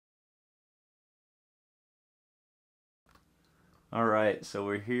Alright, so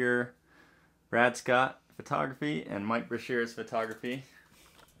we're here. Brad Scott photography and Mike Brashear's photography.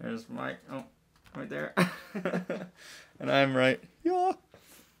 There's Mike, oh, right there. And I'm right, yeah.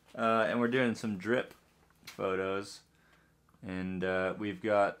 And we're doing some drip photos. And we've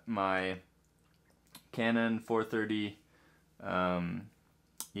got my Canon 430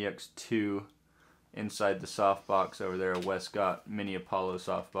 EX2 inside the softbox over there, a Westcott Mini Apollo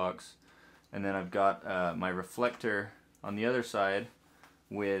softbox. And then I've got my reflector on the other side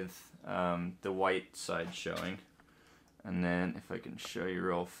with the white side showing. And then if I can show you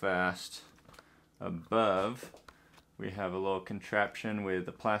real fast, above we have a little contraption with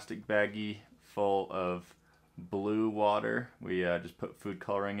a plastic baggie full of blue water. We just put food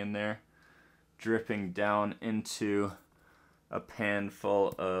coloring in there, dripping down into a pan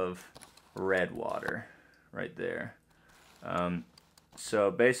full of red water right there. So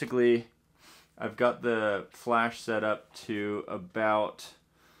basically I've got the flash set up to about,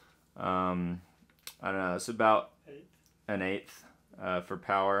 I don't know, it's about an eighth for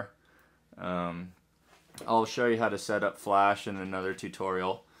power. I'll show you how to set up flash in another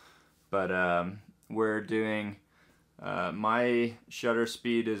tutorial, but we're doing, my shutter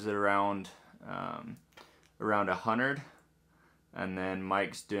speed is around 100, and then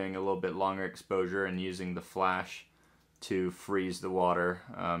Mike's doing a little bit longer exposure and using the flash to freeze the water,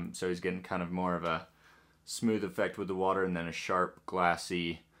 so he's getting kind of more of a smooth effect with the water and then a sharp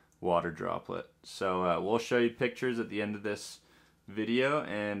glassy water droplet. So we'll show you pictures at the end of this video,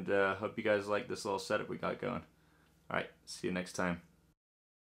 and hope you guys like this little setup we got going. Alright, see you next time.